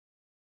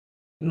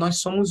Nós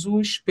somos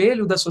o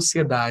espelho da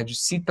sociedade,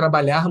 se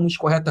trabalharmos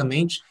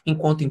corretamente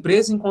enquanto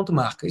empresa e enquanto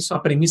marca. Isso é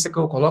uma premissa que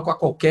eu coloco a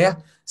qualquer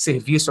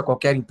serviço, a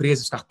qualquer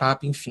empresa,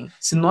 startup, enfim.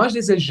 Se nós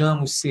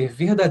desejamos ser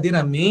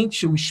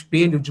verdadeiramente o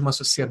espelho de uma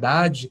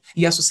sociedade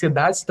e a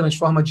sociedade se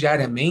transforma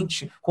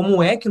diariamente,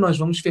 como é que nós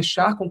vamos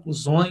fechar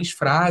conclusões,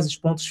 frases,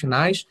 pontos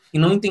finais e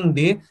não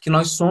entender que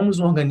nós somos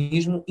um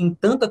organismo em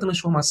tanta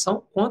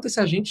transformação quanto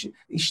esse agente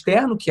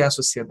externo que é a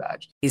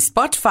sociedade?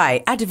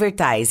 Spotify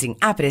Advertising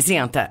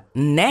apresenta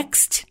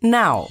Next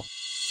Now.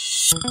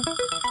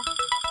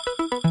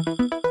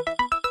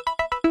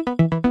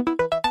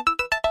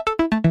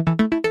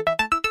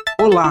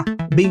 Olá,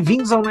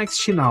 bem-vindos ao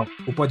Next Now,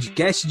 o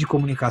podcast de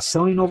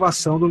comunicação e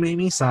inovação do Meio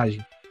Mensagem.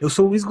 Eu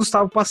sou Luiz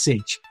Gustavo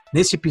Pacete.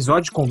 Neste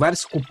episódio,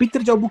 converso com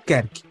Peter de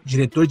Albuquerque,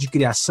 diretor de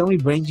criação e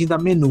branding da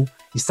Menu,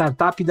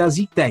 startup da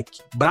Zitec,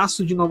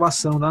 braço de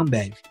inovação da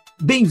Ambev.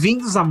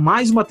 Bem-vindos a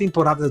mais uma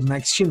temporada do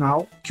Next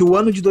Now, que o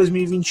ano de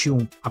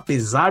 2021,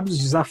 apesar dos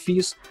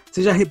desafios,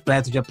 seja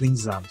repleto de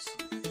aprendizados.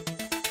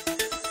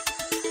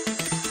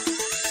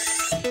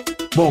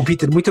 Bom,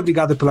 Peter, muito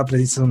obrigado pela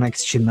presença no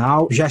Next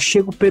Now. Já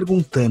chego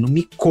perguntando,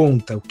 me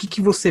conta, o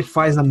que você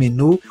faz na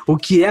Menu, o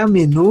que é a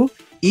Menu,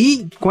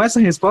 e com essa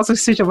resposta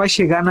você já vai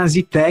chegar na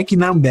Zitec e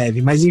na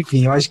Ambev. Mas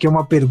enfim, eu acho que é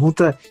uma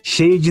pergunta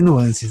cheia de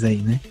nuances aí,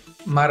 né?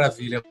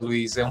 Maravilha,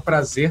 Luiz. É um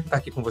prazer estar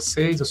aqui com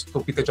vocês. Eu sou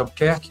o Peter de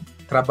Albuquerque,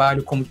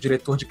 trabalho como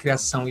diretor de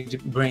criação e de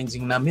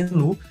branding na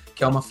Menu,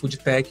 que é uma food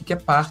tech que é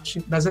parte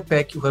da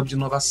Zetec, o hub de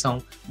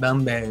inovação da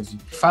Ambev.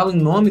 Falo em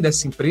nome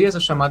dessa empresa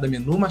chamada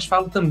Menu, mas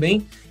falo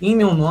também em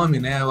meu nome,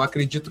 né? Eu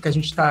acredito que a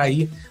gente está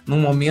aí num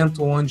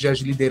momento onde as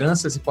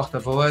lideranças e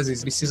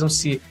porta-vozes precisam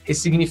se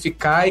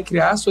ressignificar e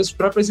criar suas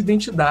próprias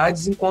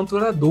identidades enquanto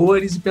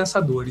oradores e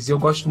pensadores. E eu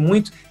gosto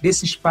muito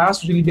desse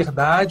espaço de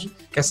liberdade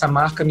que essa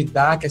marca me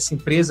dá, que essa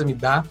empresa me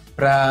dá,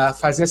 para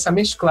fazer essa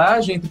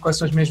mesclagem entre quais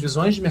são as minhas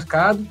visões de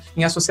mercado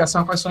em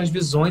associação a quais são as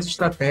visões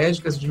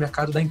estratégicas de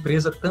mercado da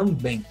empresa também.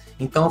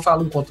 Então eu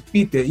falo enquanto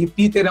Peter, e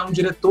Peter é um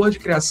diretor de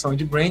criação e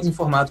de branding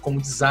formado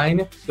como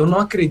designer. Eu não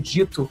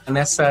acredito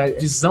nessa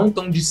visão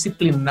tão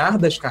disciplinar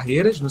das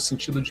carreiras, no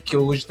sentido de que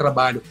eu hoje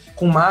trabalho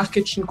com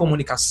marketing,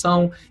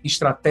 comunicação,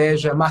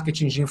 estratégia,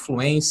 marketing de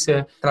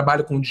influência,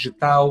 trabalho com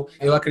digital.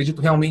 Eu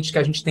acredito realmente que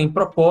a gente tem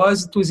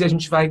propósitos e a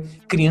gente vai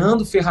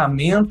criando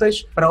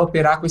ferramentas para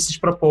operar com esses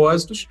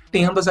propósitos,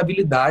 tendo as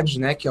habilidades,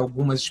 né, que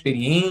algumas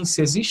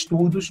experiências e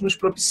estudos nos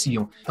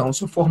propiciam. Então eu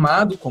sou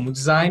formado como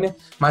designer,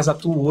 mas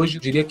atuo hoje,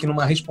 eu diria que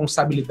numa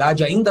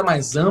responsabilidade ainda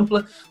mais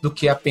ampla do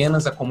que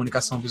apenas a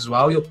comunicação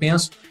visual, e eu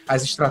penso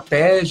as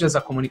estratégias,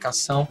 a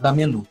comunicação da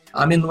Menu.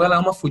 A Menu ela é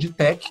uma food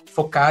tech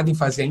focada em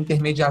fazer a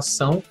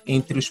intermediação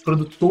entre os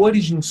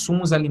produtores de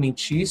insumos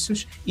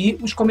alimentícios e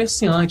os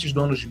comerciantes,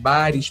 donos de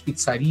bares,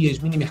 pizzarias,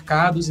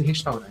 mini-mercados e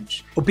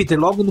restaurantes. Ô Peter,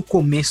 logo no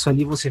começo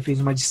ali você fez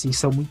uma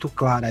distinção muito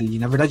clara ali.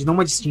 Na verdade, não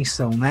uma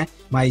distinção, né?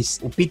 Mas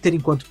o Peter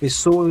enquanto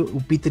pessoa,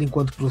 o Peter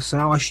enquanto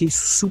profissional, eu achei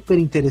isso super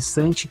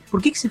interessante.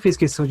 Por que você fez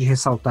questão de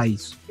ressaltar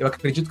isso? Eu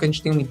acredito que a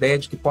gente tem uma ideia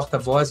de que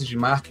porta-vozes de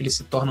marca eles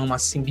se tornam uma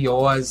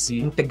simbiose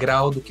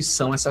integral do que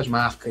são essas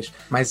marcas.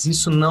 Mas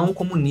isso não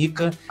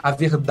comunica a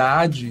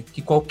verdade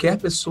que qualquer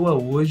pessoa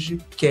hoje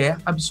quer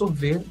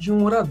absorver de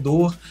um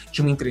orador,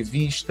 de uma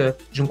entrevista,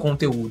 de um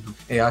conteúdo.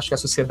 Acho que a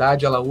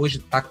sociedade ela hoje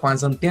está com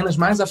as antenas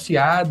mais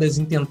afiadas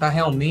em tentar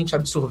realmente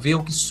absorver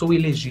o que soa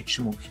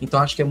ilegítimo. Então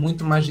acho que é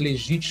muito mais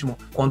legítimo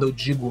quando eu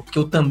digo que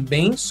eu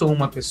também sou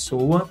uma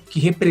pessoa que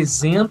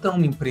representa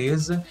uma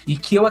empresa e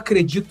que eu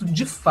acredito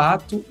de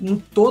fato em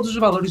todos os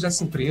valores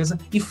dessa empresa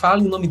e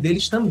falo em nome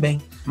deles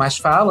também. Mas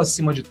falo,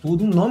 acima de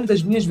tudo, em nome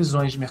das minhas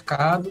visões de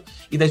mercado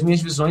e das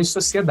minhas visões de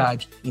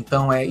sociedade.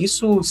 Então,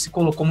 isso se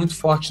colocou muito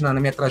forte na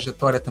minha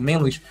trajetória também,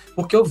 Luiz,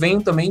 porque eu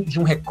venho também de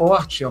um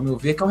recorte, ao meu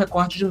ver, que é um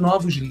recorte de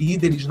novos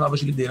líderes, de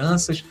novas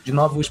lideranças, de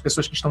novas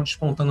pessoas que estão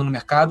despontando no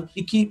mercado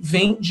e que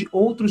vêm de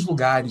outros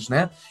lugares,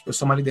 né? Eu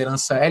sou uma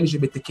liderança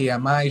LGBTQIA+,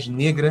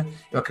 negra,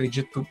 eu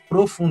acredito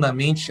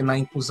profundamente na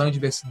inclusão e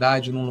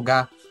diversidade num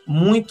lugar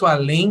muito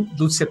além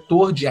do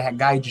setor de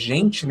RH e de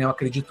gente, né? Eu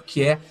acredito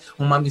que é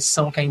uma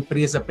missão que a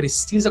empresa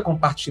precisa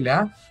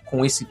compartilhar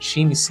com esse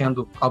time,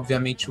 sendo,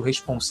 obviamente, o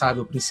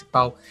responsável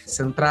principal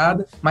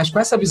centrada, mas com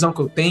essa visão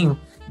que eu tenho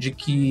de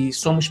que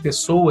somos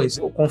pessoas,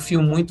 eu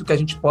confio muito que a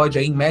gente pode,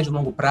 aí, em médio e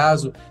longo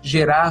prazo,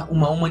 gerar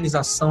uma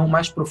humanização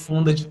mais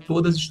profunda de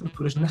todas as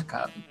estruturas do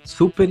mercado.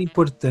 Super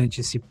importante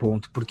esse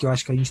ponto, porque eu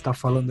acho que a gente está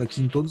falando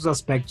aqui em todos os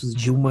aspectos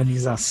de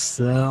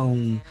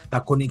humanização,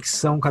 da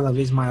conexão cada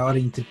vez maior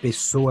entre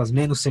pessoas,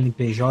 menos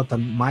CNPJ,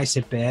 mais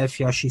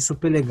CPF, eu achei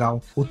super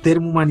legal. O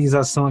termo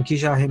humanização aqui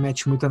já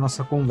remete muito à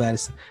nossa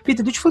conversa.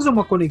 Peter, deixa eu fazer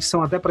uma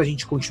conexão até para a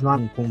gente continuar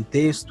no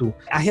contexto.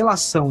 A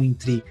relação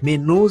entre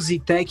Menu,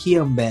 Zitec e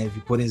Ambev,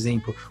 por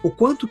exemplo, o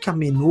quanto que a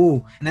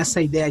Menu,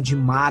 nessa ideia de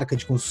marca,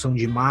 de construção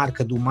de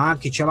marca, do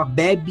marketing, ela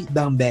bebe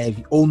da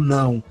Ambev ou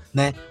não,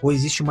 né? Ou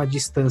existe uma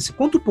distância?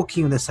 Conta um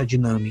pouquinho dessa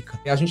dinâmica.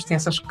 A gente tem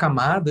essas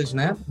camadas,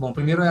 né? Bom,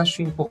 primeiro eu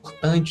acho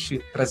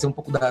importante trazer um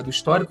pouco do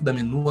histórico da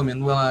Menu. A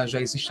Menu ela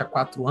já existe há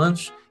 4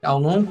 anos Ao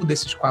longo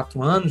desses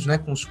 4 anos, né,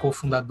 com os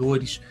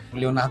cofundadores, o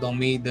Leonardo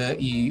Almeida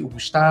e o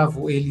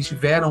Gustavo, eles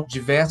tiveram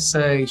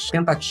diversas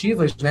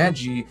tentativas, né,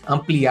 de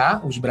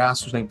ampliar os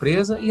braços da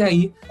empresa e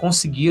aí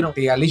conseguiram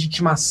ter a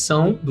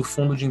legitimação do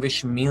fundo de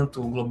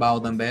investimento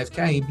global da Ambev,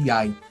 que é a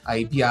ABI. A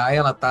ABI,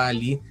 ela está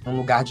ali no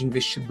lugar de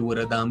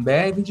investidora da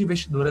Ambev e de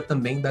investidora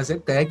também da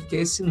Zetec, que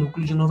é esse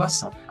núcleo de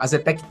inovação. A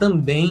Zetec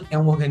também é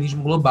um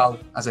organismo global.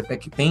 A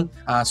Zetec tem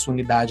a sua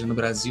unidade no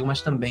Brasil,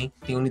 mas também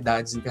tem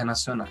unidades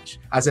internacionais.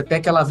 A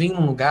Zetec, ela vem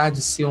num lugar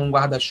de ser um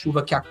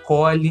guarda-chuva que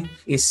acolhe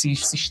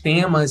esses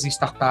sistemas e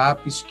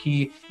startups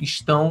que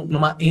estão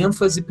numa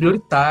ênfase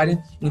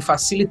prioritária em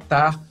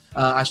facilitar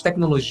as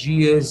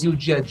tecnologias e o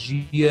dia a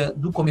dia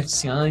do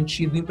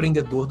comerciante e do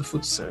empreendedor do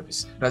food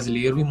service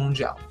brasileiro e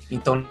mundial.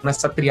 Então,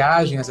 nessa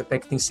triagem, a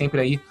Zetec tem sempre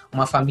aí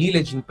uma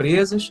família de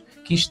empresas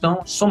que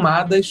estão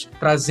somadas,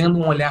 trazendo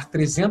um olhar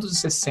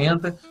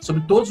 360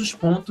 sobre todos os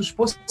pontos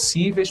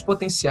possíveis,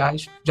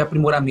 potenciais de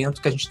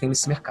aprimoramento que a gente tem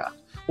nesse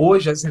mercado.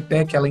 Hoje, a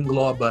Zetec, ela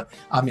engloba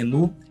a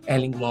Menu,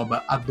 ela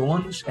engloba a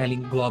Donos, ela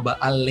engloba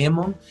a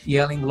Lemon e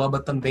ela engloba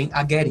também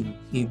a Guerin.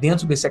 E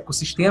dentro desse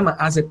ecossistema,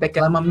 a Zetec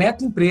ela é uma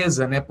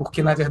meta-empresa, né?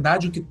 Porque, na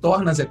verdade, o que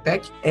torna a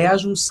Zetec é a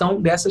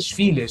junção dessas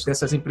filhas,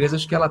 dessas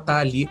empresas que ela está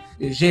ali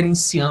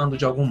gerenciando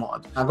de algum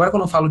modo. Agora,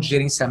 quando eu falo de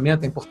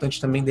gerenciamento, é importante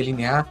também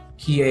delinear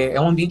que é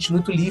um ambiente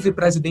muito livre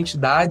para as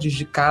identidades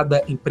de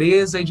cada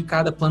empresa e de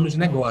cada plano de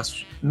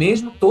negócios.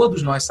 Mesmo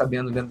todos nós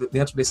sabendo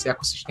dentro desse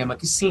ecossistema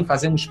que sim,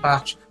 fazemos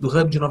parte do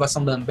hub de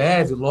inovação da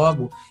Ambev,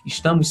 logo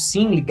estamos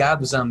sim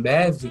ligados à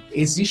Ambev,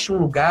 existe um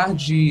lugar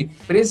de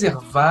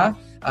preservar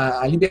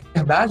a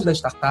liberdade da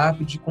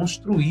startup de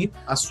construir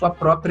a sua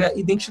própria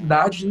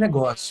identidade de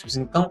negócios.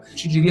 Então,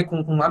 te diria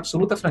com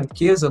absoluta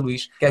franqueza,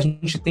 Luiz, que a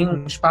gente tem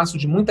um espaço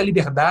de muita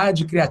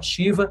liberdade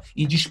criativa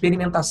e de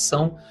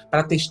experimentação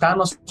para testar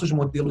nossos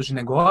modelos de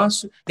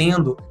negócio,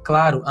 tendo,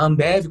 claro, a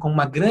Ambev como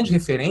uma grande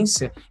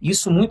referência,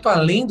 isso muito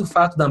além do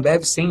fato da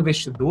Ambev ser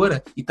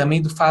investidora e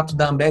também do fato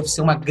da Ambev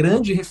ser uma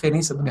grande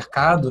referência do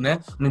mercado, né?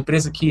 Uma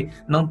empresa que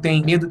não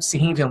tem medo de se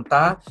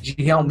reinventar, de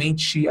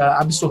realmente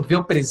absorver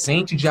o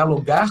presente,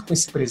 dialogar com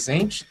esse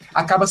presente,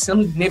 acaba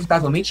sendo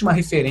inevitavelmente uma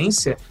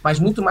referência, mas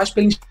muito mais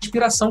pela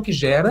inspiração que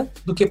gera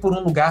do que por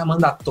um lugar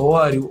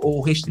mandatório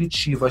ou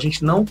restritivo. A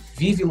gente não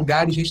vive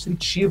lugares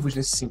restritivos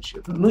nesse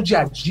sentido. No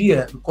dia a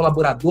dia, o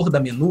colaborador da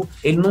Menu,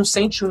 ele não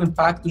sente o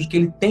impacto de que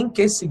ele tem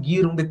que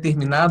seguir um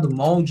determinado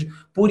molde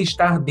por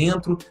estar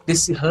dentro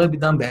desse hub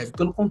da Ambev.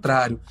 Pelo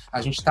contrário, a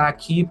gente está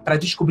aqui para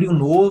descobrir o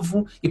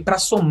novo e para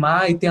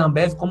somar e ter a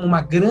Ambev como uma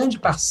grande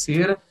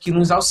parceira que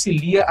nos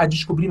auxilia a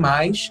descobrir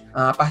mais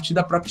a partir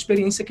da própria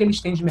experiência que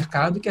eles têm de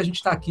mercado e que a gente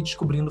está aqui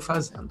descobrindo,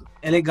 fazendo.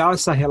 É legal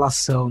essa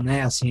relação,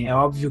 né? Assim, é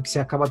óbvio que você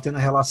acaba tendo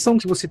a relação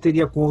que você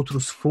teria com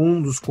outros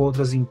fundos, com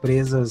outras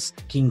empresas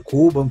que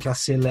incubam, que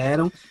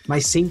aceleram,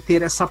 mas sem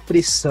ter essa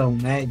pressão,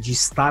 né? De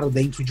estar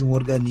dentro de um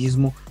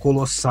organismo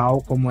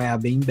colossal como é a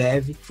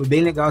Ambev. Foi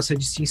bem legal essa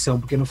distinção,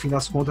 porque no fim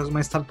das contas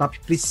uma startup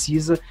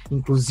precisa,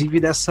 inclusive,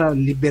 dessa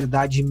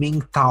liberdade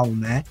mental,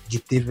 né? De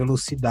ter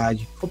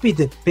velocidade. Ô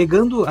Peter,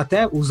 pegando,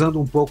 até usando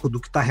um pouco do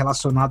que está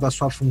relacionado à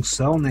sua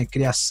função, né?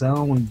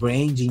 Criação,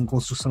 branding,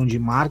 construção de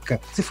marca,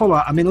 você falou,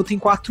 a Menu tem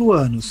 4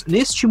 anos.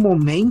 Neste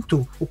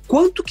momento, o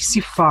quanto que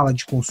se fala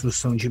de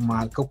construção de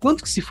marca? O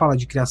quanto que se fala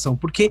de criação?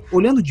 Porque,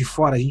 olhando de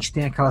fora, a gente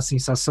tem aquela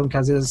sensação que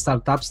às vezes as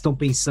startups estão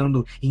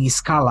pensando em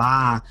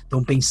escalar,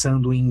 estão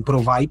pensando em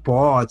provar a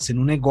hipótese,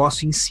 no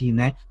negócio em si,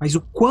 né? Mas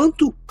o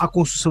quanto a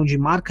construção de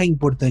marca é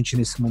importante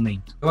nesse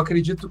momento? Eu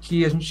acredito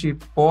que a gente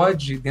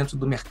pode, dentro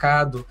do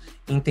mercado,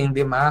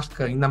 entender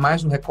marca, ainda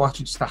mais no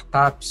recorte de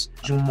startups,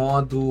 de um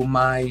modo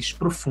mais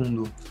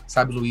profundo,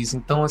 sabe, Luiz?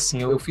 Então,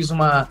 assim, eu fiz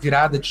uma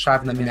virada de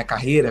chave na minha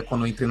carreira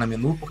quando eu entrei na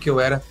Menu, porque eu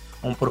era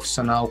um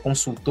profissional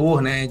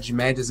consultor, né, de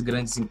médias e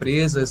grandes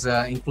empresas,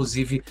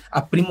 inclusive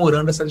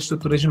aprimorando essas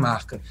estruturas de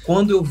marca.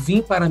 Quando eu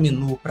vim para a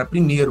Menu para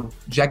primeiro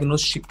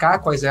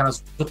diagnosticar quais eram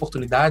as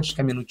oportunidades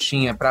que a Menu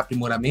tinha para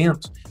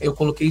aprimoramento, eu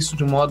coloquei isso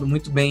de um modo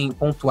muito bem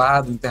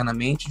pontuado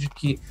internamente, de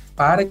que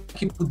para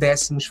que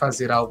pudéssemos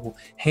fazer algo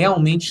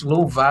realmente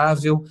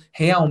louvável,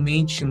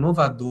 realmente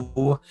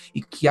inovador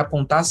e que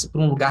apontasse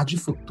para um lugar de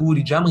futuro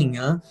e de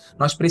amanhã,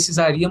 nós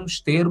precisaríamos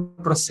ter o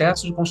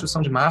processo de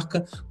construção de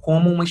marca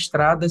como uma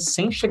estrada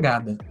sem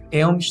chegada.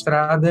 É uma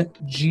estrada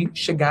de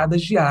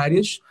chegadas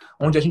diárias,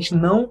 onde a gente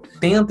não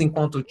tenta,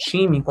 enquanto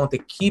time, enquanto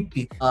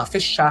equipe,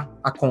 fechar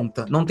a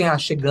conta. Não tem,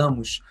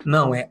 chegamos.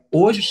 Não,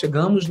 hoje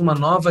chegamos numa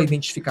nova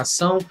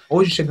identificação,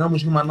 hoje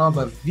chegamos numa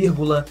nova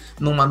vírgula,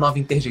 numa nova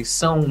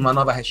interjeição, numa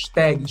nova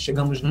hashtag,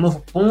 chegamos num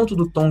novo ponto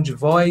do tom de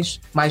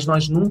voz, mas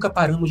nós nunca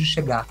paramos de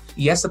chegar.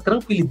 E essa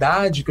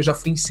tranquilidade que eu já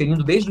fui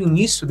inserindo desde o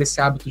início desse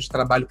hábito de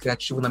trabalho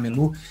criativo na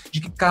Menu, de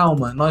que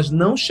calma, nós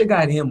não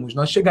chegaremos,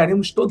 nós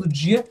chegaremos todo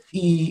dia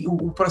e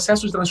o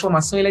processo de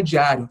transformação ele é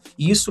diário.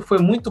 E isso foi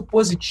muito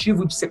positivo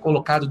motivo de ser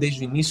colocado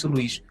desde o início,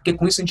 Luiz, porque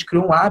com isso a gente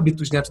criou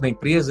hábitos dentro da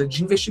empresa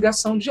de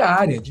investigação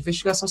diária, de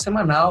investigação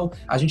semanal.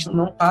 A gente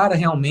não para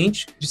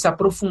realmente de se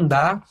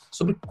aprofundar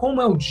sobre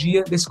como é o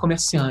dia desse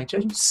comerciante. A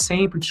gente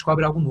sempre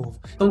descobre algo novo.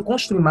 Então,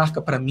 construir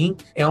marca, para mim,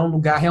 é um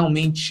lugar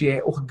realmente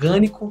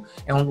orgânico,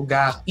 é um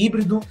lugar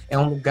híbrido, é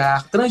um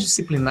lugar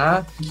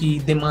transdisciplinar, que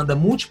demanda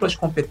múltiplas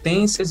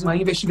competências e uma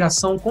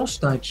investigação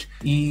constante.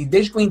 E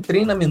desde que eu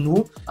entrei na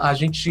Menu, a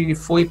gente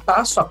foi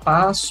passo a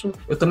passo.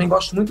 Eu também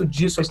gosto muito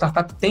disso. A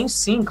startup tem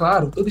sim,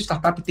 claro, toda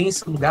startup tem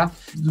esse lugar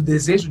do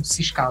desejo de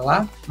se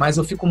escalar, mas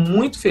eu fico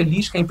muito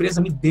feliz que a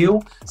empresa me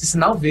deu esse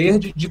sinal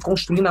verde de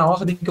construir na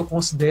ordem que eu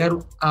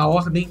considero a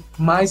ordem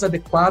mais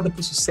adequada para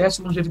o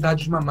sucesso e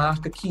longevidade de uma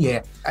marca, que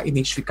é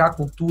identificar a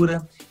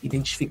cultura,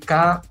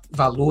 identificar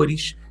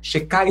valores,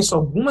 checar isso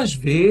algumas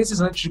vezes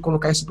antes de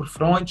colocar isso para o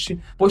front,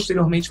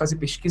 posteriormente fazer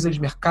pesquisa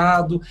de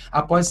mercado,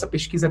 após essa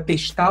pesquisa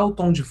testar o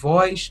tom de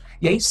voz,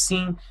 e aí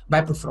sim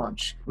vai para o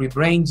front.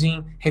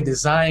 Rebranding,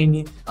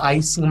 redesign,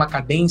 aí sim uma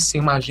cadência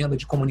e uma agenda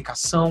de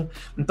comunicação.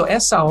 Então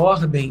essa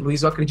ordem,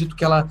 Luiz, eu acredito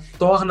que ela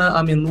torna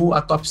a Menu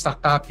a top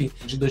startup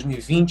de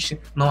 2020,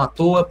 não à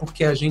toa,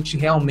 porque a gente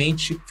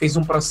realmente fez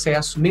um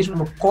processo, mesmo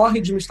no corre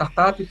de uma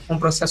startup, um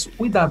processo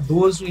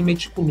cuidadoso e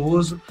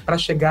meticuloso para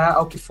chegar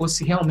ao que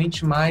fosse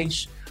realmente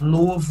mais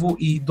novo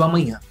e do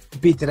amanhã.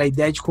 Peter, a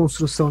ideia de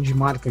construção de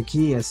marca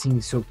aqui, assim,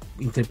 se eu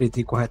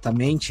interpretei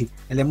corretamente,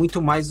 ela é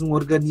muito mais um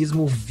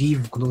organismo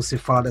vivo, quando você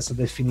fala dessa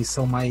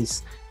definição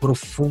mais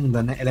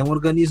profunda, né? Ela é um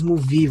organismo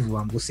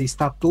vivo, você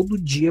está todo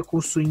dia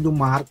construindo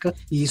marca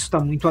e isso está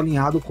muito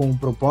alinhado com o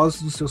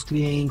propósito dos seus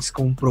clientes,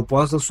 com o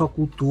propósito da sua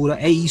cultura,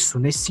 é isso,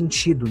 nesse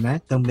sentido,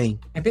 né, também.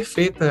 É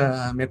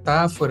perfeita a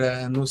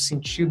metáfora no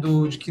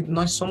sentido de que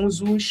nós somos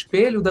o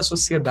espelho da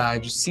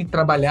sociedade, se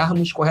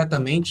trabalharmos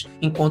corretamente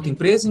enquanto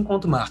empresa e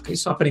enquanto marca.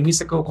 Isso é uma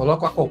premissa que eu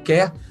coloco a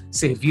qualquer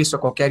serviço, a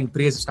qualquer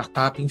empresa,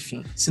 startup,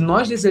 enfim. Se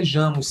nós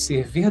desejamos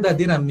ser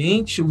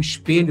verdadeiramente o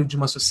espelho de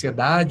uma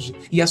sociedade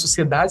e a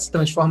sociedade se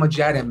transforma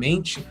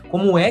diariamente,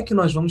 como é que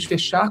nós vamos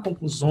fechar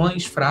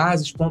conclusões,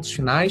 frases, pontos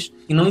finais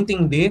e não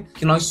entender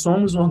que nós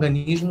somos um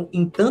organismo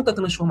em tanta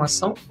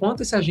transformação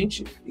quanto esse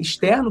agente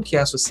externo que é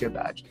a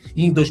sociedade?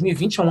 E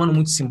 2020 é um ano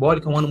muito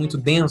simbólico, é um ano muito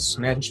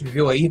denso, né? A gente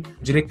viveu aí, eu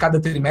diria que cada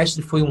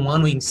trimestre foi um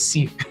ano em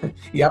si.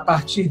 E a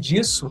partir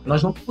disso,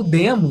 nós não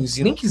podemos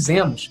e nem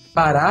quisemos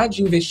parar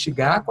de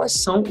investigar quais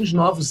são os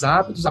novos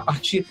hábitos a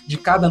partir de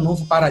cada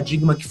novo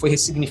paradigma que foi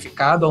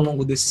ressignificado ao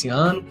longo desse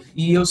ano.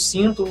 E eu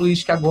sinto,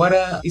 Luiz, que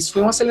agora isso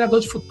foi um acelerador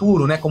de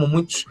futuro, né? Como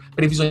muitos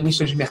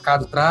previsionistas de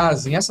mercado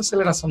trazem. Essa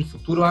aceleração de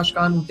futuro, eu acho que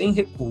ela não tem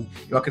recuo.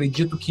 Eu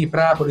acredito que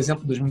para, por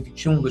exemplo,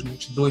 2021,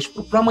 2022,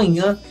 para o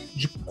amanhã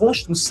de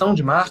construção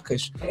de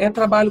marcas, é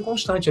trabalho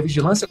constante, é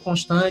vigilância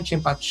constante,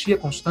 empatia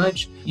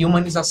constante e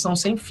humanização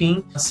sem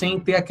fim, sem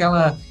ter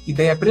aquela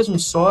ideia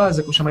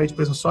presunçosa, que eu chamaria de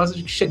presunçosa,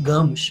 de que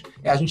chegamos.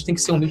 A gente tem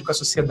que ser humilde com a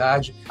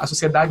sociedade. A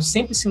sociedade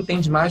sempre se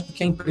entende mais do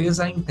que a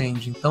empresa a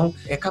entende. Então,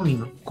 é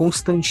caminho.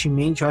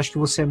 Constantemente, eu acho que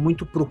você é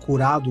muito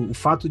procurado. O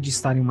fato de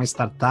estar em uma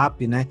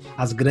startup, né,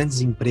 as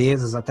grandes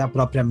empresas, até a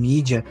própria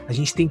mídia, a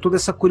gente tem toda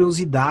essa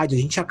curiosidade. A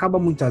gente acaba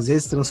muitas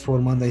vezes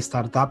transformando a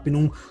startup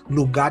num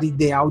lugar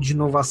ideal de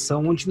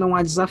inovação onde não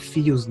há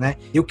desafios, né?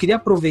 Eu queria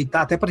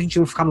aproveitar, até para a gente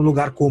não ficar no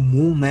lugar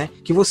comum, né,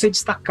 que você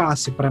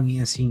destacasse para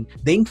mim, assim,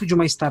 dentro de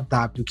uma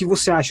startup, o que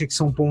você acha que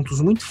são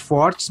pontos muito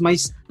fortes,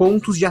 mas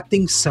pontos de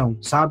atenção,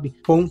 sabe?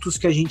 Pontos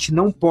que a gente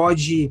não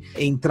pode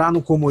entrar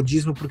no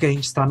comodismo porque a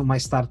gente está numa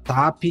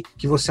startup,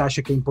 que você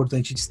acha que é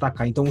importante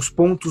destacar. Então, os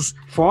pontos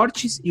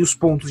fortes e os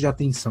pontos de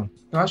atenção.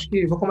 Eu acho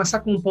que vou começar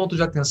com um ponto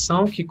de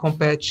atenção que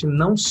compete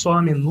não só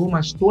a Menu,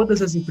 mas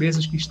todas as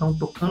empresas que estão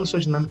tocando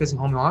suas dinâmicas em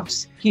home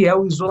office, que é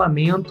o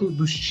isolamento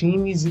dos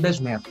times e das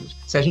metas.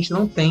 Se a gente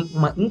não tem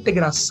uma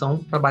integração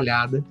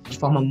trabalhada de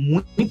forma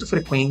muito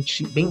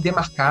frequente, bem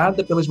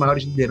demarcada pelas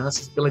maiores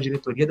lideranças, pela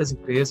diretoria das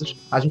empresas,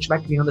 a gente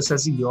vai criando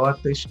essas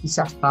ilhotas que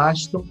se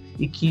afastam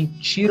e que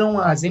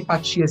tiram as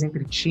empatias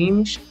entre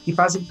times e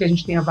fazem com que a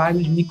gente tenha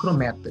várias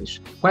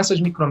micrometas. Com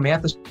essas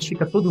micrometas,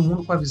 fica todo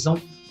mundo com a visão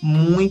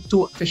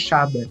muito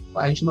fechada.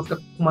 A gente não fica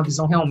com uma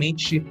visão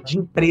realmente de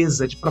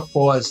empresa, de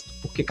propósito,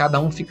 porque cada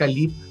um fica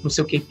ali no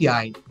seu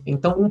KPI.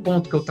 Então, um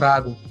ponto que eu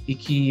trago e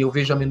que eu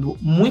vejo a Menu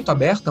muito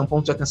aberta, é um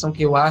ponto de atenção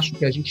que eu acho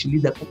que a gente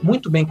lida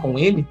muito bem com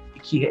ele,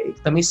 que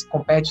também se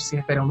compete, se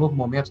refere a um novo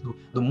momento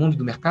do mundo e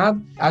do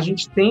mercado. A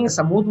gente tem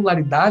essa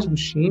modularidade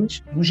dos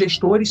times, os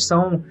gestores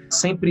são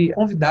sempre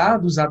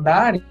convidados a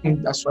darem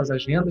as suas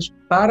agendas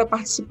para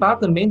participar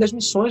também das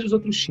missões dos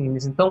outros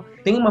times. Então,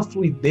 tem uma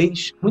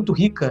fluidez muito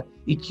rica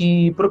e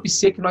que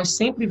propicia que nós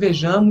sempre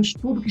vejamos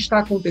tudo o que está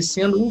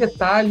acontecendo em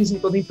detalhes em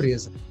toda a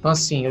empresa. Então,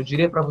 assim, eu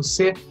diria para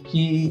você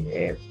que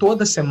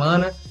toda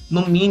semana,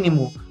 no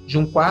mínimo, de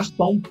 1/4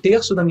 a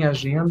 1/3 da minha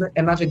agenda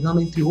é navegando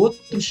entre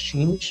outros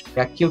times.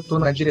 Aqui eu estou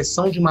na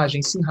direção de uma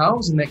agência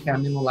in-house, né, que é a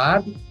Menu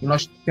Lab, e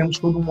nós temos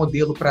todo um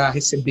modelo para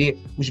receber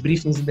os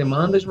briefings e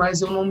demandas,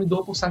 mas eu não me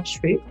dou por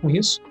satisfeito com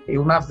isso.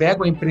 Eu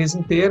navego a empresa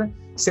inteira,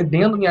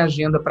 cedendo minha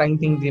agenda para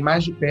entender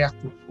mais de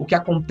perto o que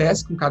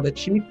acontece com cada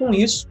time. E com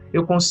isso,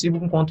 eu consigo,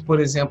 enquanto, por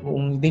exemplo,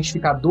 um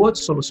identificador de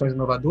soluções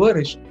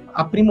inovadoras,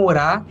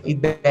 aprimorar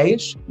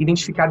ideias,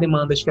 identificar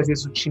demandas que às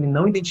vezes o time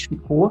não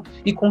identificou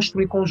e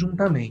construir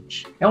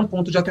conjuntamente. É um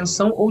ponto de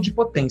atenção ou de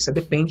potência,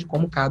 depende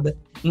como cada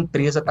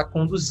empresa está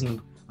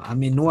conduzindo. A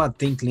Menu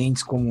tem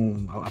clientes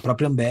como a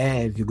própria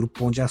Ambev, o Grupo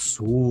Pão de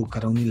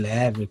Açúcar, a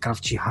Unilever,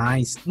 Kraft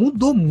Heinz.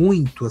 Mudou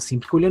muito, assim,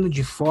 porque olhando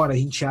de fora a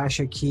gente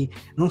acha que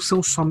não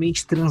são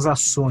somente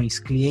transações,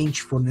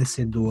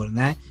 cliente-fornecedor,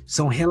 né?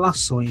 São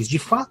relações. De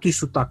fato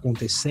isso está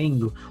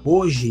acontecendo.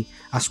 Hoje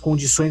as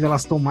condições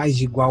elas estão mais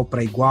de igual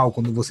para igual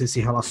quando você se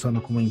relaciona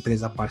com uma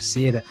empresa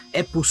parceira.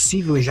 É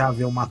possível já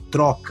haver uma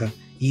troca,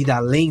 ir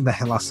além da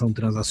relação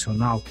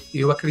transacional?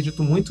 Eu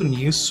acredito muito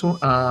nisso,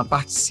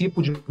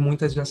 participo de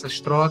muitas dessas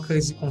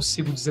trocas e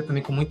consigo dizer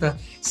também com muita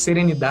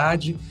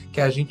serenidade que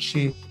a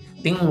gente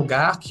tem um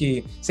lugar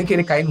que, sem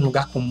querer cair num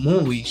lugar comum,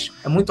 Luiz,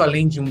 é muito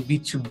além de um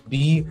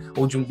B2B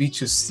ou de um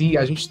B2C,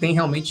 a gente tem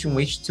realmente um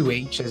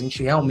H2H, a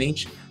gente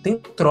realmente tem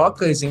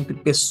trocas entre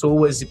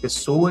pessoas e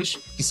pessoas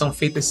que são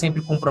feitas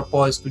sempre com o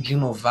propósito de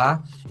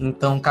inovar.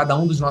 Então, cada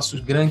um dos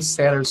nossos grandes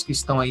sellers que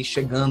estão aí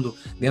chegando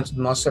dentro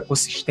do nosso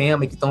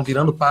ecossistema e que estão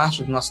virando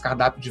parte do nosso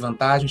cardápio de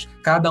vantagens,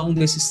 cada um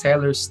desses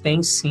sellers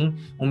tem sim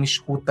uma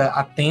escuta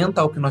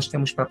atenta ao que nós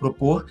temos para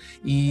propor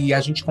e a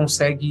gente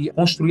consegue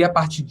construir a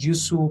partir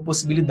disso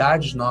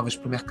possibilidades novas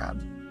para o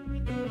mercado.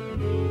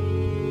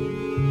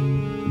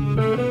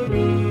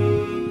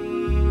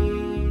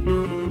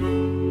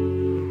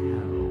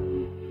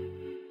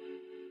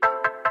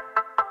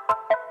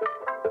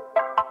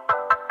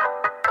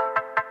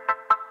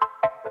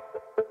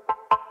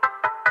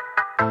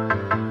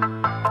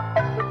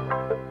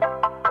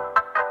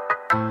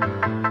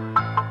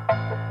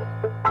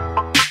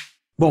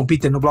 Bom,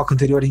 Peter, no bloco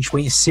anterior a gente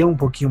conheceu um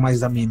pouquinho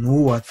mais da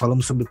Menu,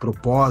 falamos sobre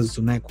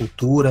propósito, né,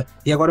 cultura,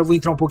 e agora eu vou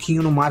entrar um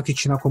pouquinho no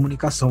marketing e na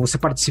comunicação. Você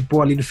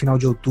participou ali no final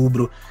de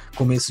outubro,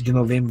 começo de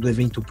novembro do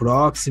evento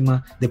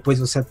Próxima, depois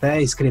você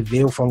até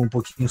escreveu, falou um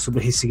pouquinho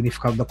sobre o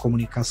ressignificado da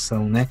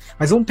comunicação, né?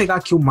 Mas vamos pegar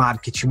aqui o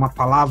marketing, uma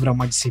palavra,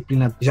 uma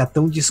disciplina já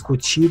tão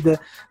discutida,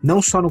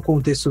 não só no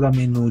contexto da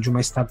Menu, de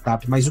uma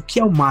startup, mas o que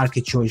é o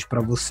marketing hoje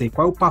para você?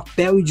 Qual é o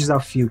papel e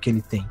desafio que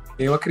ele tem?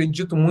 Eu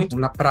acredito muito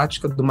na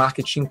prática do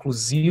marketing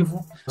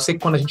inclusivo. Eu sei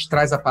que quando a gente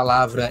traz a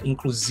palavra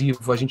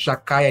inclusivo, a gente já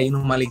cai aí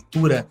numa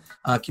leitura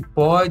que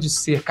pode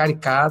ser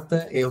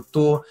caricata. Eu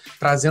estou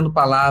trazendo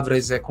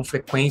palavras com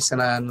frequência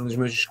nos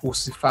meus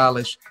discursos e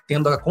falas,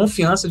 tendo a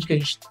confiança de que a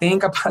gente tem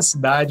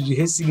capacidade de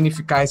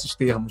ressignificar esses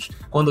termos.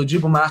 Quando eu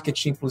digo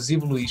marketing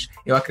inclusivo, Luiz,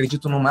 eu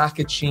acredito no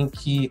marketing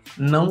que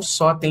não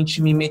só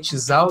tente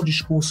mimetizar o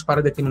discurso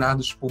para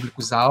determinados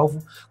públicos-alvo,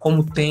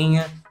 como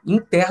tenha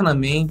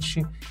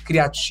internamente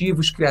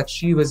criativos,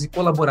 criativas e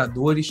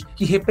colaboradores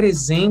que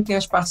representem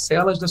as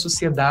parcelas da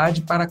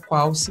sociedade para a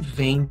qual se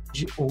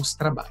vende ou se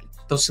trabalha.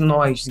 Então, se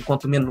nós,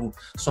 enquanto Menu,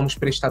 somos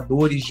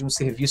prestadores de um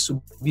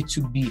serviço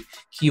B2B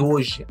que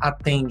hoje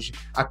atende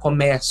a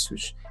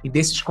comércios, e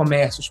desses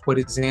comércios, por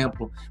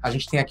exemplo, a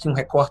gente tem aqui um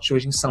recorte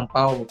hoje em São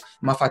Paulo,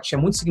 uma fatia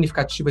muito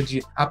significativa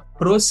de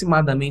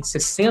aproximadamente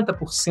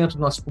 60% do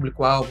nosso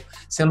público-alvo,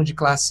 sendo de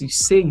classes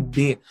C e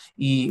D,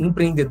 e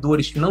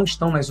empreendedores que não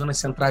estão nas zonas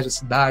centrais da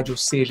cidade, ou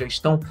seja,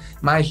 estão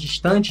mais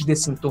distantes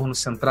desse entorno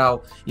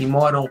central e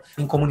moram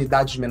em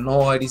comunidades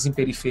menores, em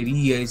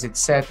periferias,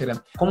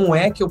 etc. Como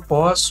é que eu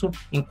posso,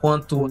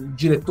 enquanto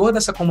diretor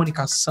dessa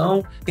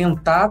comunicação,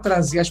 tentar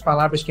trazer as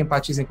palavras que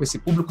empatizem com esse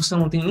público se eu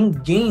não tenho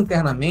ninguém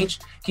internamente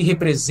que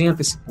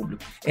representa esse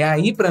público? É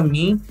aí, para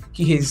mim,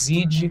 que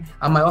reside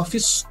a maior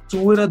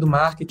fissura do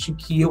marketing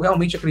que eu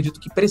realmente acredito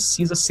que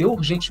precisa ser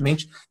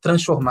urgentemente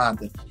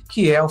transformada,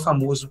 que é o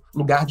famoso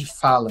lugar de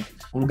fala.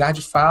 O lugar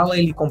de fala,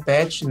 ele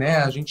compete, né,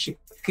 a gente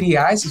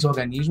criar esses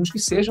organismos que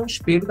sejam um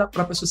espelho da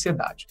própria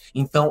sociedade.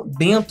 Então,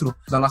 dentro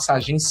da nossa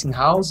agência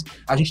in-house,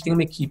 a gente tem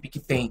uma equipe que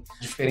tem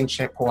diferentes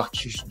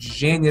recortes de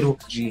gênero,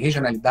 de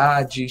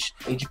regionalidades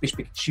e de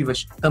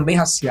perspectivas também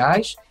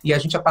raciais, e a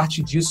gente, a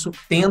partir disso,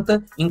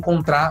 tenta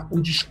encontrar o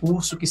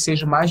discurso que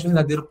seja o mais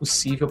verdadeiro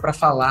possível para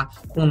falar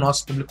com o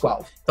nosso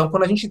público-alvo. Então,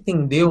 quando a gente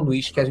entendeu,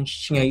 Luiz, que a gente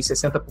tinha aí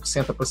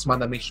 60%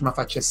 aproximadamente de uma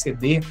fatia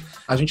CD,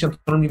 a gente entrou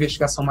numa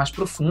investigação mais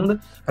profunda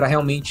para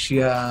realmente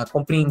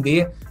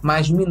compreender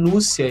mais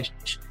minúcias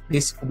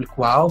desse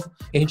público-alvo.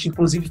 A gente,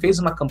 inclusive, fez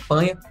uma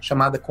campanha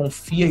chamada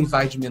Confia e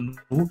Vai de Menu.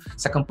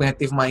 Essa campanha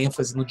teve uma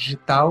ênfase no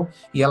digital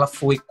e ela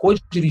foi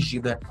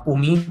co-dirigida por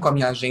mim, com a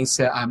minha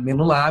agência, a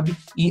Menu Lab,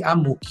 e a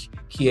MOOC,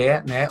 que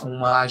é, né,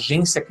 uma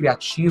agência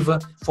criativa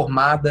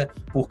formada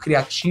por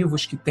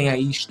criativos que têm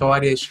aí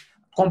histórias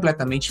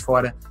completamente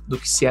fora do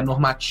que se é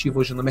normativo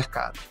hoje no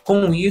mercado.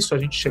 Com isso, a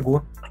gente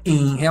chegou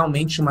em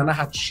realmente uma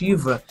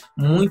narrativa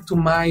muito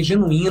mais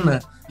genuína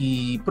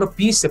e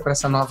propícia para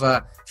essa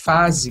nova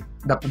fase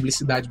da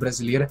publicidade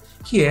brasileira,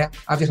 que é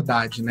a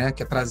verdade, né?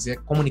 Que é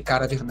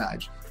comunicar a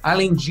verdade.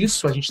 Além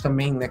disso, a gente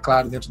também, né,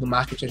 claro, dentro do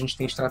marketing, a gente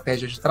tem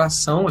estratégias de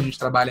tração, a gente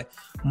trabalha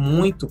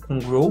muito com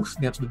growth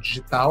dentro do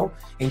digital,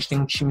 a gente tem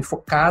um time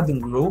focado em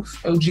growth.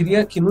 Eu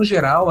diria que, no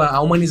geral,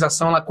 a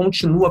humanização ela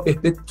continua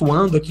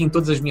perpetuando aqui em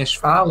todas as minhas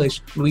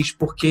falas, Luiz,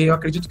 porque eu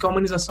acredito que a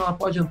humanização ela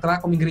pode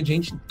entrar como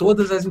ingrediente em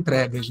todas as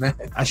entregas, né?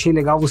 Achei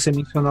legal você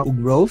mencionar o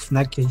growth,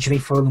 né, que a gente vem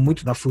falando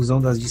muito da fusão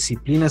das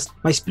disciplinas,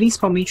 mas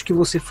principalmente o que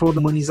você falou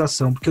da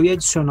humanização, porque eu ia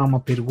adicionar uma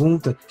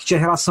pergunta que tinha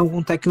relação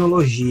com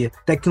tecnologia,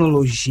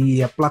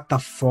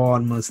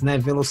 plataformas, né,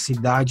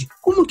 velocidade.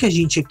 Como que a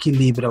gente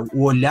equilibra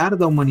o olhar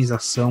da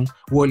humanização,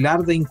 o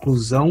olhar da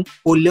inclusão,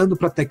 olhando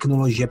para a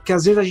tecnologia? Porque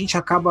às vezes a gente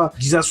acaba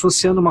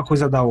desassociando uma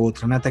coisa da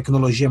outra, né? A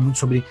tecnologia é muito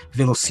sobre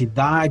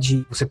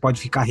velocidade, você pode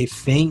ficar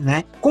refém,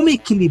 né? Como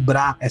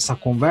equilibrar essa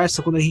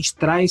conversa quando a gente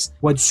traz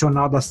o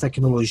adicional das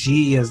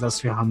tecnologias, das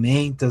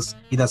ferramentas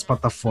e das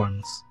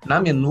plataformas?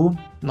 Na Menu,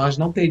 nós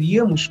não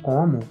teríamos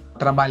como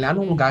trabalhar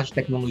num lugar de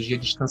tecnologia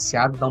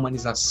distanciado da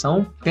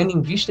humanização, tendo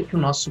em vista que o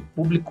nosso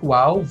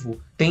público-alvo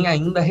tem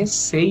ainda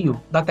receio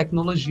da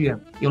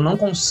tecnologia. Eu não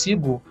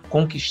consigo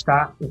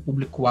conquistar o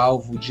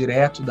público-alvo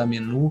direto da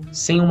Menu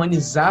sem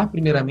humanizar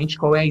primeiramente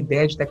qual é a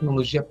ideia de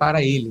tecnologia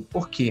para ele.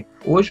 Por quê?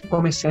 Hoje o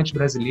comerciante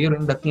brasileiro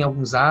ainda tem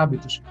alguns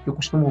hábitos, eu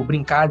costumo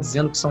brincar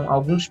dizendo que são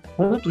alguns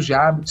pontos de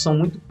hábitos, são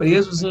muito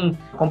presos em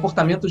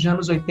comportamentos de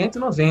anos 80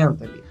 e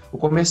 90 ali. O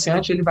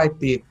comerciante ele vai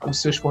ter os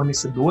seus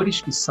fornecedores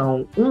que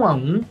são um a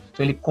um,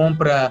 então ele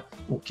compra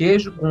o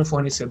queijo com um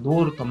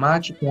fornecedor, o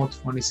tomate com outro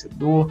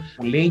fornecedor,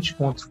 o leite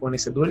com outro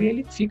fornecedor, e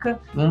ele fica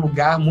num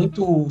lugar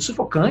muito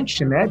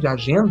sufocante, né, de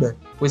agenda.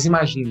 Pois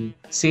imagine,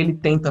 se ele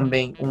tem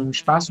também um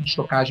espaço de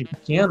estocagem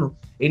pequeno,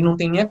 ele não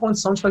tem nem a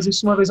condição de fazer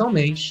isso uma vez ao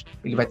mês.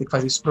 Ele vai ter que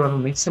fazer isso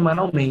provavelmente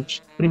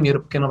semanalmente.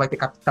 Primeiro, porque não vai ter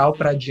capital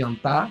para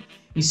adiantar,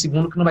 e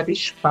segundo, que não vai ter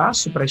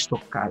espaço para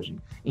estocagem.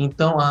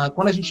 Então,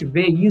 quando a gente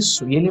vê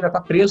isso, e ele ainda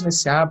está preso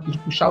nesse hábito de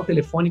puxar o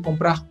telefone e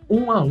comprar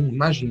um a um,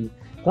 imagine.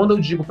 Quando eu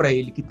digo para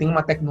ele que tem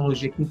uma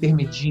tecnologia que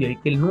intermedia e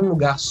que ele, num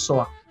lugar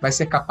só, vai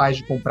ser capaz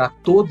de comprar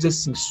todos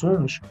esses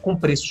insumos com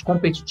preços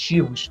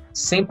competitivos,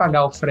 sem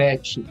pagar o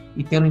frete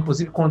e tendo,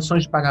 inclusive,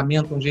 condições de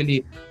pagamento onde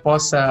ele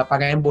possa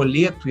pagar em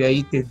boleto e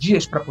aí ter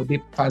dias para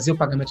poder fazer o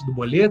pagamento do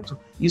boleto,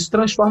 isso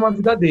transforma a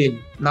vida dele,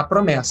 na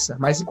promessa.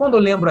 Mas e quando eu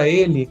lembro a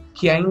ele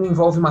que ainda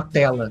envolve uma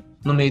tela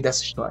no meio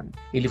dessa história?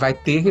 Ele vai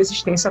ter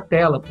resistência à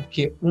tela,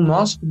 porque o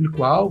nosso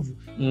público-alvo,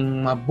 em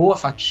uma boa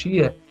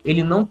fatia,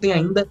 ele não tem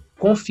ainda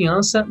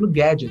confiança no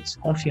gadget,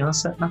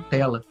 confiança na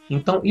tela.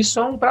 Então, isso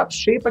é um prato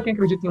cheio para quem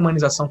acredita em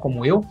humanização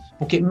como eu,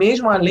 porque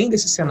mesmo além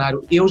desse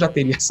cenário, eu já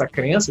teria essa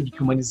crença de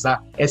que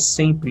humanizar é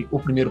sempre o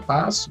primeiro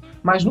passo,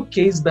 mas no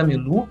case da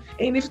Menu,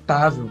 é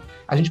inevitável.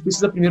 A gente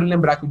precisa primeiro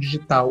lembrar que o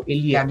digital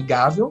ele é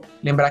amigável,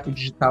 lembrar que o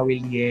digital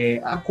ele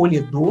é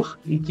acolhedor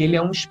e que ele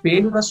é um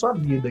espelho da sua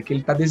vida, que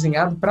ele está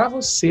desenhado para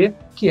você,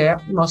 que é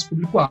o nosso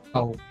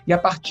público-alvo. E a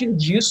partir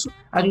disso,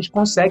 a gente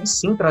consegue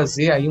sim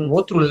trazer aí um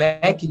outro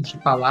leque de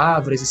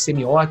palavras e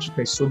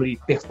semióticas sobre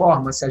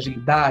performance,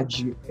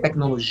 agilidade,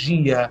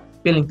 tecnologia,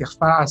 pela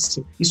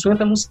interface. Isso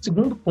entra no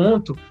segundo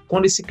ponto,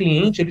 quando esse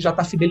cliente ele já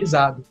está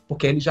fidelizado,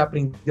 porque ele já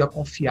aprendeu a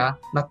confiar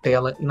na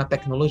tela e na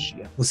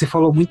tecnologia. Você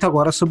falou muito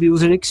agora sobre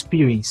user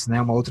experience,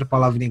 né? Uma outra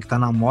palavrinha que está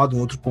na moda, um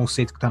outro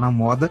conceito que está na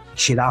moda,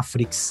 tirar a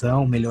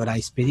fricção, melhorar a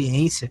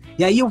experiência.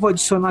 E aí eu vou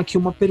adicionar aqui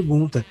uma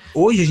pergunta.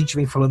 Hoje a gente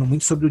vem falando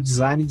muito sobre o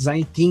design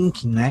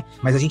thinking, né?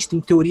 Mas a gente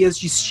tem teorias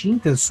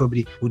distintas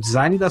sobre o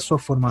design da sua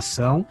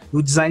formação e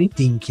o design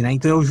thinking, né?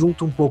 Então eu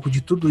junto um pouco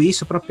de tudo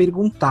isso para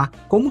perguntar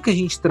como que a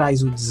gente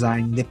traz o design,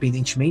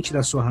 independentemente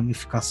da sua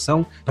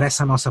ramificação, para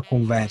essa nossa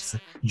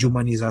conversa de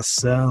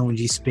humanização,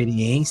 de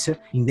experiência,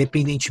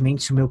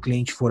 independentemente se o meu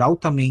cliente for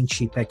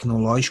altamente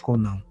tecnológico ou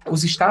não.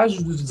 Os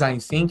estágios do design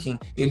thinking,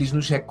 eles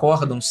nos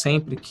recordam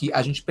sempre que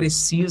a gente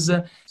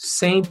precisa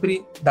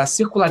sempre da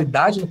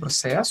circularidade no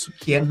processo,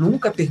 que é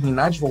nunca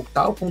terminar de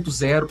voltar ao ponto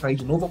zero para ir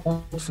de novo ao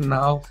ponto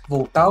final,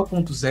 voltar ao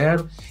ponto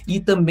zero, e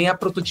também a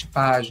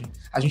prototipagem.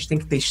 A gente tem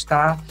que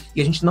testar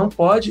e a gente não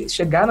pode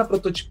chegar na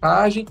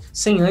prototipagem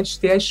sem antes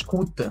ter a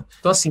escuta.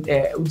 Então, assim,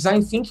 o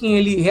design thinking,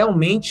 ele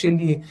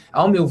realmente,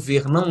 ao meu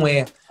ver, não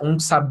é um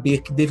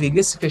saber que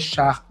deveria se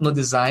fechar no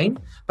design.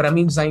 Para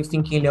mim, o design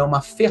thinking ele é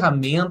uma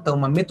ferramenta,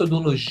 uma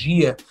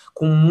metodologia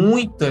com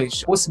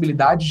muitas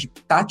possibilidades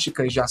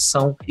táticas de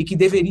ação e que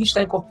deveria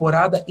estar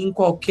incorporada em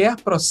qualquer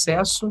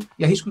processo,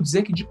 e arrisco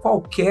dizer que de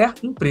qualquer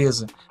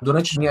empresa.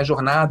 Durante minha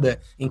jornada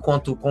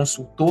enquanto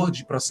consultor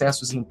de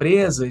processos em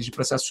empresas, de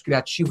processos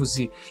criativos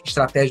e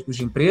estratégicos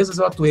de empresas,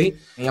 eu atuei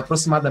em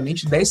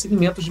aproximadamente 10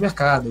 segmentos de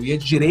mercado. Eu ia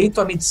de direito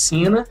à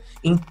medicina,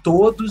 em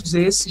todos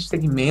esses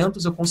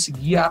segmentos eu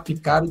conseguia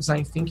aplicar o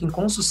design thinking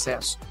com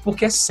sucesso,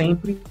 porque é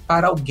sempre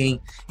para alguém.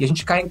 E a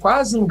gente cai em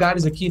quase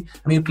lugares aqui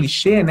meio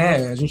clichê,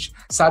 né? A gente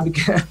sabe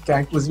que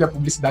inclusive a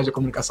publicidade e a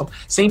comunicação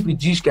sempre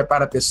diz que é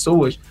para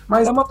pessoas,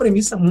 mas é uma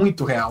premissa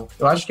muito real.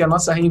 Eu acho que a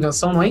nossa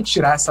reinvenção não é em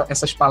tirar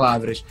essas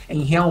palavras, é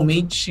em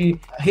realmente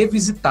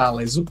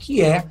revisitá-las. O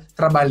que é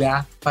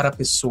trabalhar para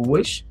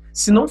pessoas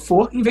se não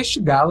for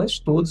investigá-las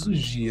todos os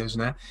dias,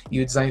 né?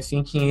 E o Design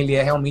Thinking, ele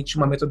é realmente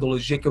uma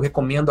metodologia que eu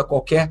recomendo a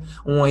qualquer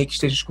um aí que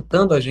esteja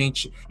escutando a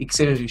gente e que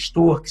seja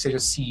gestor, que seja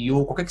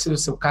CEO, qualquer que seja o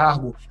seu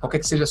cargo, qualquer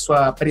que seja a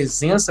sua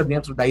presença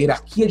dentro da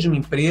hierarquia de uma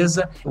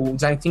empresa, o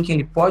Design Thinking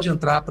ele pode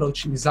entrar para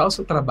otimizar o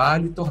seu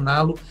trabalho e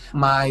torná-lo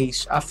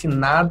mais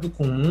afinado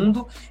com o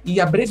mundo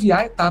e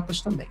abreviar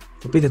etapas também.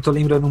 Peter, eu tô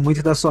lembrando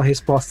muito da sua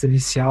resposta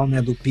inicial,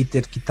 né, do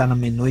Peter que tá na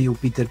Menu e o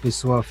Peter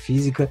pessoa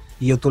física,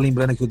 e eu tô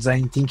lembrando que o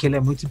Design Thinking ele é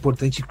muito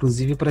importante,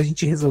 inclusive, pra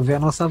gente resolver a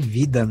nossa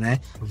vida, né?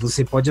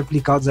 Você pode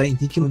aplicar o Design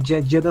Thinking no dia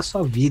a dia da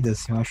sua vida,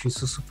 assim, eu acho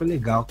isso super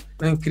legal.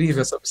 É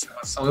incrível essa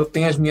observação. Eu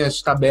tenho as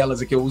minhas tabelas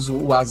aqui, eu uso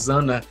o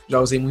Asana, já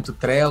usei muito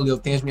Trello, eu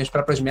tenho as minhas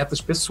próprias metas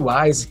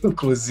pessoais,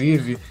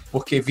 inclusive,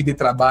 porque vida e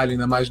trabalho,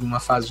 ainda mais numa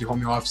fase de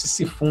home office,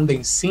 se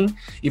fundem sim,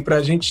 e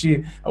pra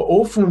gente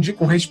ou fundir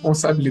com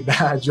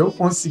responsabilidade, ou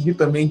conseguir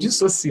também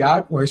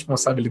dissociar com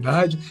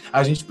responsabilidade,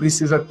 a gente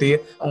precisa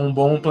ter um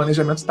bom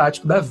planejamento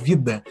tático da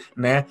vida,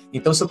 né?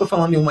 Então, se eu estou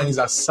falando em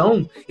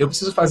humanização, eu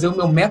preciso fazer o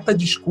meu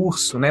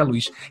metadiscurso, né,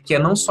 Luiz? Que é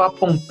não só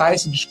apontar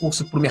esse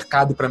discurso para o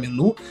mercado e para a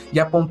Menu, e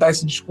apontar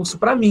esse discurso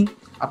para mim,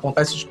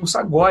 apontar esse discurso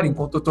agora,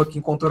 enquanto eu estou aqui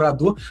enquanto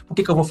orador. Por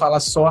que eu vou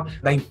falar só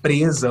da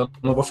empresa,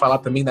 não vou falar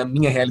também da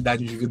minha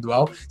realidade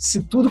individual,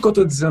 se tudo que eu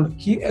estou dizendo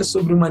aqui é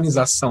sobre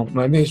humanização,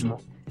 não é mesmo?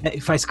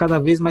 Faz cada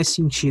vez mais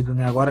sentido,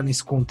 né? Agora,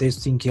 nesse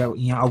contexto em que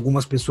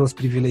algumas pessoas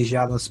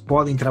privilegiadas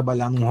podem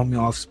trabalhar num home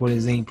office, por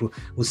exemplo,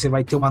 você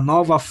vai ter uma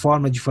nova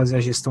forma de fazer a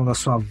gestão da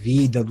sua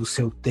vida, do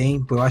seu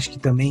tempo. Eu acho que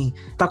também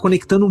está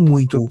conectando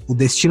muito o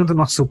destino do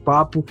nosso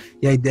papo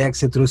e a ideia que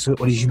você trouxe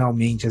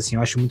originalmente, assim.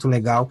 Eu acho muito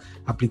legal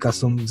a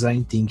aplicação do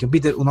Design Thinking.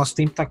 Peter, o nosso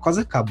tempo está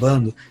quase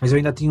acabando, mas eu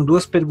ainda tenho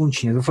 2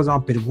 perguntinhas. Eu vou fazer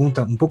uma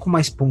pergunta um pouco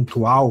mais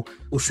pontual.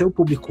 O seu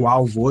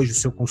público-alvo hoje, o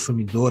seu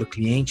consumidor,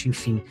 cliente,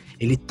 enfim,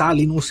 ele está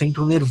ali num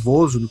centro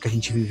nervoso do que a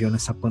gente viveu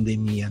nessa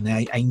pandemia,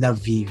 né? Ainda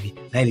vive,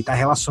 né? Ele está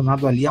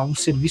relacionado ali a um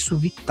serviço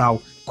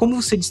vital.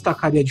 Como você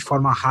destacaria de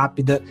forma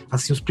rápida,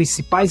 assim, os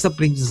principais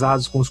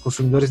aprendizados com os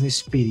consumidores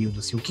nesse período?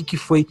 Assim, o que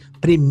foi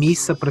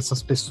premissa para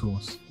essas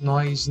pessoas?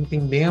 Nós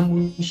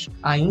entendemos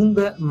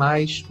ainda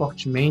mais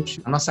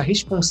fortemente a nossa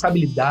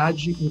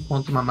responsabilidade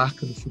enquanto uma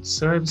marca do food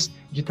service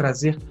de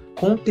trazer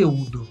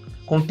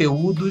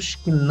conteúdos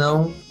que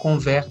não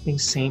convertem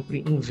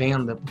sempre em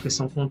venda, porque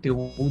são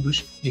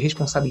conteúdos de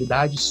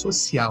responsabilidade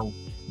social.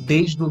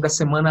 Desde a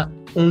semana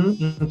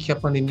 1 em que a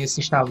pandemia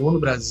se instalou no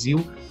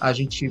Brasil, a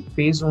gente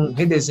fez um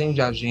redesenho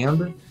de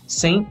agenda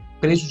sem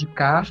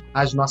prejudicar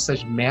as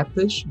nossas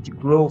metas de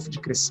growth, de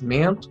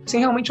crescimento, sem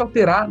realmente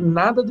alterar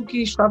nada do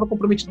que estava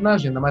comprometido na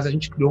agenda, mas a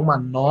gente criou uma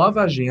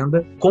nova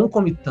agenda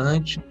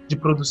concomitante de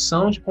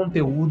produção de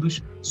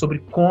conteúdos sobre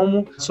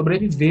como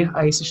sobreviver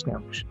a esses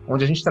tempos,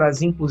 onde a gente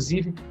trazia,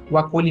 inclusive, o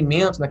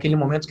acolhimento naquele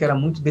momento que era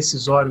muito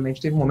decisório, né? A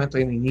gente teve um momento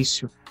aí no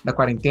início da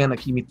quarentena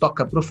que me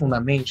toca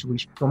profundamente,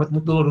 Luiz, é um momento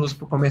muito doloroso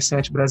para o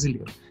comerciante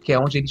brasileiro, que é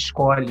onde ele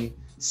escolhe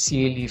se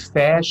ele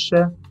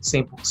fecha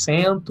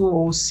 100%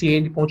 ou se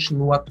ele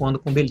continua atuando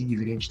com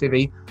delivery. A gente teve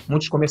aí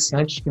muitos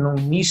comerciantes que no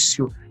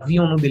início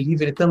viam no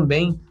delivery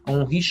também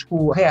um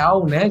risco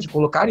real, né, de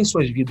colocarem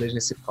suas vidas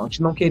nesse front,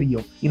 não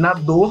queriam. E na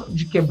dor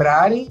de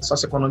quebrarem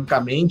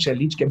socioeconomicamente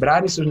ali, de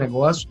quebrarem seus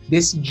negócios,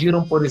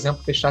 decidiram, por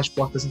exemplo, fechar as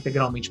portas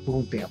integralmente por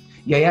um tempo.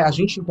 E aí a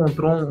gente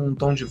encontrou um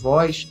tom de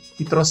voz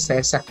que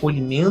trouxesse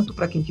acolhimento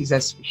para quem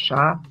quisesse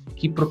fechar,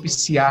 que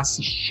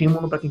propiciasse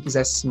estímulo para quem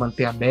quisesse se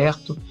manter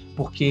aberto,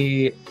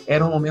 porque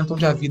era um momento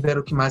onde a vida era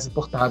o que mais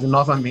importava. E,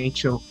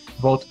 novamente, eu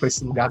volto para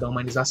esse lugar da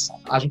humanização.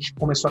 A gente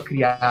começou a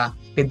criar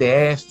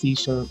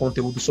PDFs, um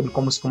conteúdo sobre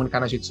como se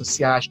comunicar nas redes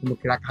sociais, como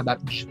criar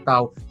cardápio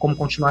digital, como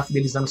continuar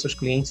fidelizando seus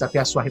clientes até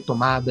a sua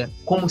retomada,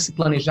 como se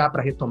planejar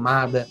para a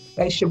retomada.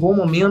 Aí chegou um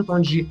momento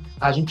onde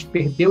a gente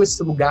perdeu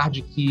esse lugar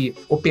de que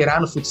operar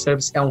no food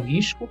service é um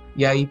risco,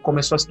 e aí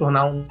começou a se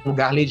tornar um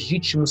lugar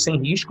legítimo, sem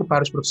risco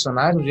para os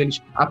profissionais, onde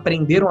eles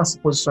aprenderam a se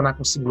posicionar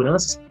com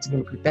segurança,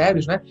 seguindo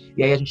critérios, né?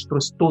 E aí a gente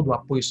trouxe todo o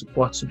apoio e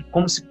suporte sobre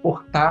como se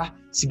portar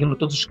seguindo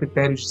todos os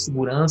critérios de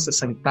segurança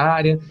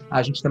sanitária.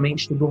 A gente também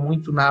estudou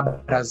muito na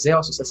Abrazel,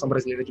 Associação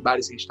Brasileira de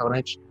Bares e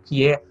Restaurantes,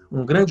 que é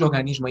um grande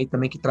organismo aí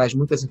também que traz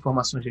muitas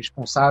informações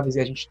responsáveis, e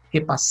a gente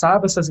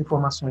repassava essas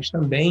informações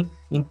também.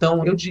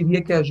 Então, eu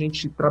diria que a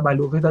gente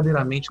trabalhou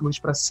verdadeiramente, Luiz,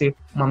 para ser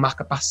uma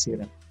marca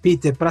parceira.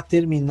 Peter, para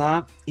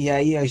terminar, e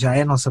aí já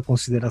é nossa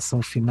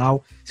consideração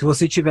final, se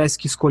você tivesse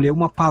que escolher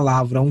uma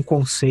palavra, um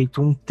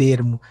conceito, um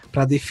termo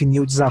para definir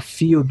o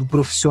desafio do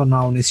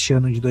profissional neste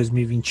ano de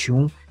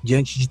 2021,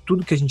 diante de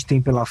tudo que a gente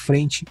tem pela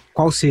frente,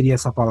 qual seria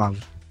essa palavra?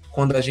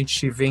 Quando a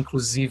gente vê,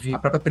 inclusive, a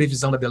própria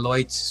previsão da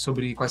Deloitte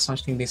sobre quais são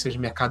as tendências de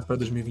mercado para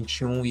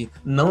 2021 e,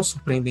 não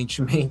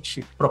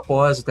surpreendentemente,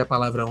 propósito é a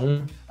palavra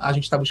 1, a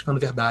gente está buscando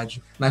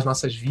verdade nas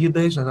nossas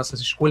vidas, nas nossas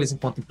escolhas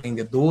enquanto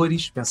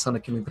empreendedores, pensando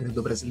aqui no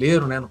empreendedor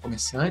brasileiro, né, no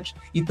comerciante,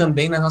 e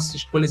também nas nossas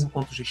escolhas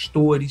enquanto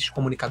gestores,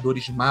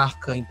 comunicadores de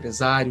marca,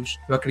 empresários.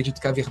 Eu acredito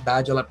que a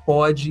verdade ela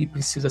pode e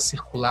precisa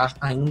circular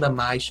ainda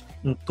mais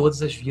em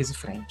todas as vias e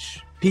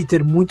frentes.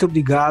 Peter, muito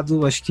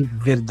obrigado. Acho que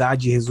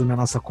verdade resume a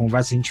nossa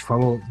conversa. A gente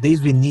falou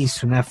desde o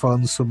início, né,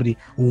 falando sobre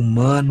o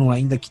humano,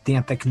 ainda que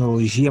tenha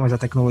tecnologia, mas a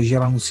tecnologia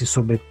ela não se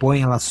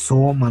sobrepõe, ela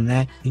soma,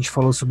 né? A gente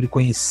falou sobre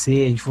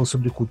conhecer, a gente falou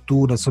sobre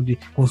cultura, sobre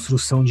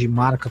construção de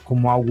marca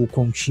como algo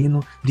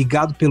contínuo.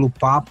 Obrigado pelo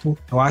papo.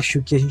 Eu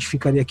acho que a gente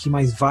ficaria aqui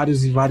mais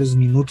vários e vários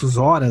minutos,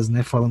 horas,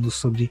 né, falando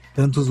sobre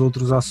tantos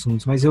outros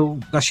assuntos. Mas eu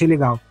achei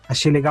legal.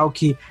 Achei legal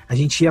que a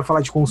gente ia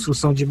falar de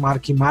construção de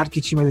marca e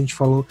marketing, mas a gente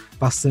falou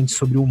bastante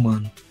sobre o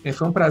humano.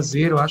 Foi um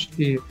prazer, eu acho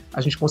que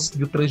a gente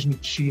conseguiu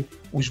transmitir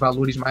os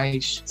valores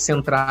mais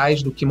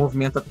centrais do que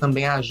movimenta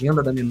também a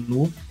agenda da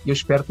Menu, e eu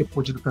espero ter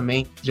podido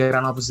também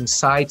gerar novos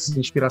insights e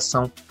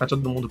inspiração para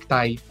todo mundo que está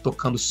aí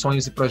tocando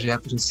sonhos e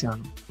projetos nesse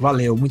ano.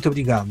 Valeu, muito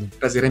obrigado. O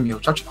prazer é meu.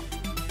 Tchau, tchau.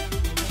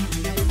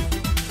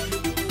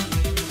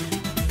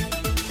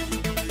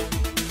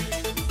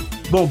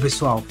 Bom,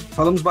 pessoal,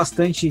 falamos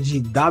bastante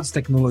de dados,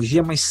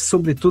 tecnologia, mas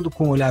sobretudo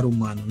com o olhar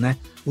humano, né?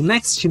 O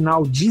Next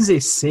Now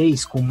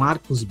 16, com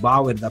Marcos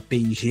Bauer, da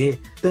P&G,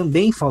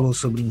 também falou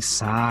sobre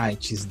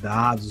insights,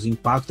 dados, o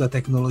impacto da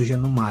tecnologia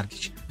no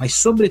marketing, mas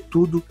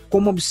sobretudo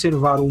como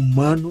observar o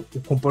humano,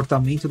 o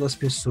comportamento das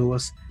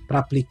pessoas para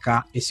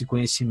aplicar esse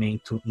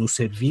conhecimento no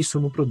serviço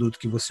ou no produto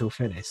que você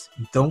oferece.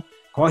 Então,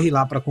 corre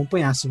lá para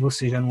acompanhar se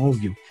você já não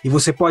ouviu. E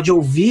você pode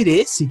ouvir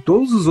esse e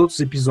todos os outros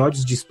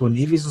episódios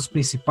disponíveis nos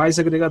principais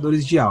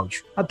agregadores de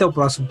áudio. Até o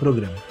próximo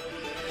programa.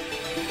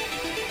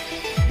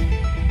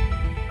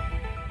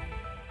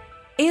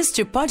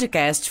 Este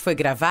podcast foi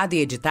gravado e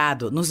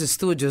editado nos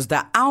estúdios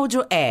da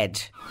Audio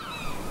Edge.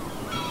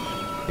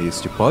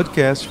 Este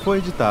podcast foi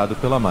editado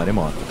pela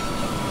Maremoto.